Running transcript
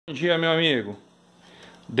Bom dia, meu amigo.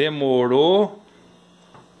 Demorou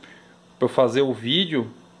para eu fazer o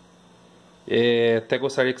vídeo. Até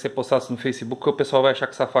gostaria que você postasse no Facebook, porque o pessoal vai achar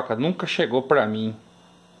que essa faca nunca chegou pra mim,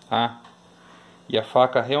 tá? E a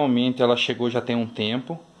faca realmente ela chegou já tem um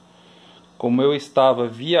tempo. Como eu estava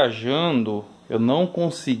viajando, eu não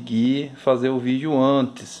consegui fazer o vídeo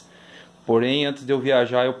antes. Porém, antes de eu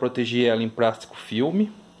viajar, eu protegi ela em plástico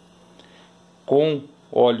filme com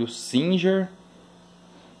óleo Singer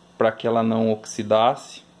para que ela não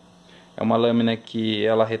oxidasse. É uma lâmina que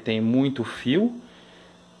ela retém muito fio,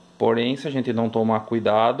 porém se a gente não tomar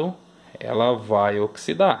cuidado, ela vai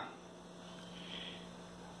oxidar.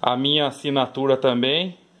 A minha assinatura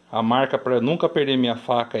também, a marca para nunca perder minha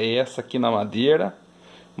faca é essa aqui na madeira.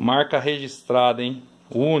 Marca registrada, hein?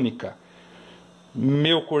 Única.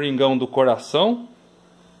 Meu coringão do coração,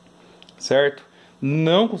 certo?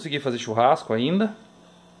 Não consegui fazer churrasco ainda,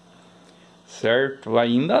 certo?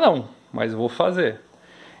 Ainda não, mas vou fazer.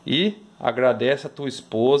 E agradece a tua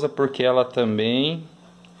esposa porque ela também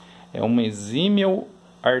é uma exímia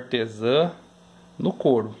artesã no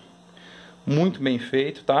couro. Muito bem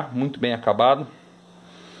feito, tá? Muito bem acabado.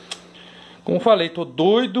 Como falei, tô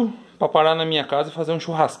doido pra parar na minha casa e fazer um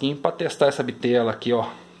churrasquinho pra testar essa bitela aqui, ó.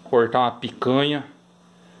 Cortar uma picanha,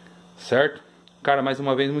 certo? Cara, mais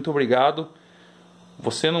uma vez, muito obrigado.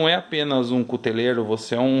 Você não é apenas um cuteleiro,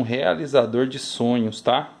 você é um realizador de sonhos,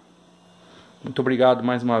 tá? Muito obrigado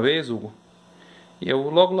mais uma vez, Hugo. E eu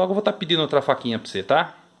logo vou estar pedindo outra faquinha pra você,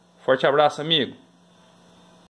 tá? Forte abraço, amigo.